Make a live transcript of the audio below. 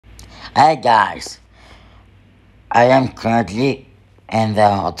Hey guys, I am currently in the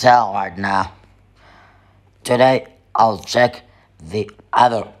hotel right now. Today I'll check the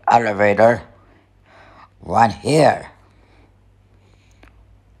other elevator right here.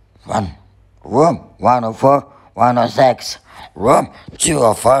 One room 104, 106, room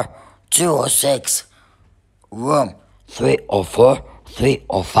 204, 206, room 304,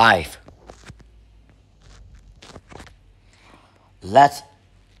 305. Let's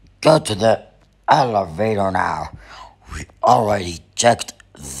go to the elevator now. We already checked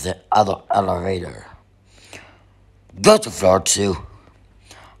the other elevator. Go to floor 2.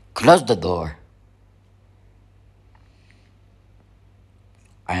 Close the door.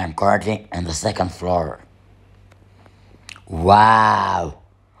 I am currently in the second floor. Wow!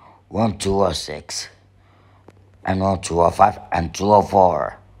 Room 206 and room 205 and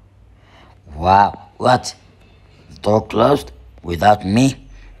 204. Wow, what? The door closed without me?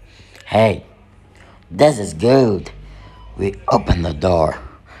 Hey, this is good. We open the door.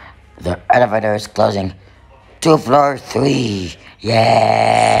 The elevator is closing to floor 3.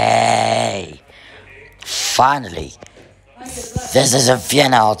 Yay! Finally, this is a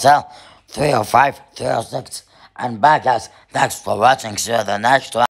Vienna hotel, 305, 306, and back, guys. Thanks for watching. See you the next one.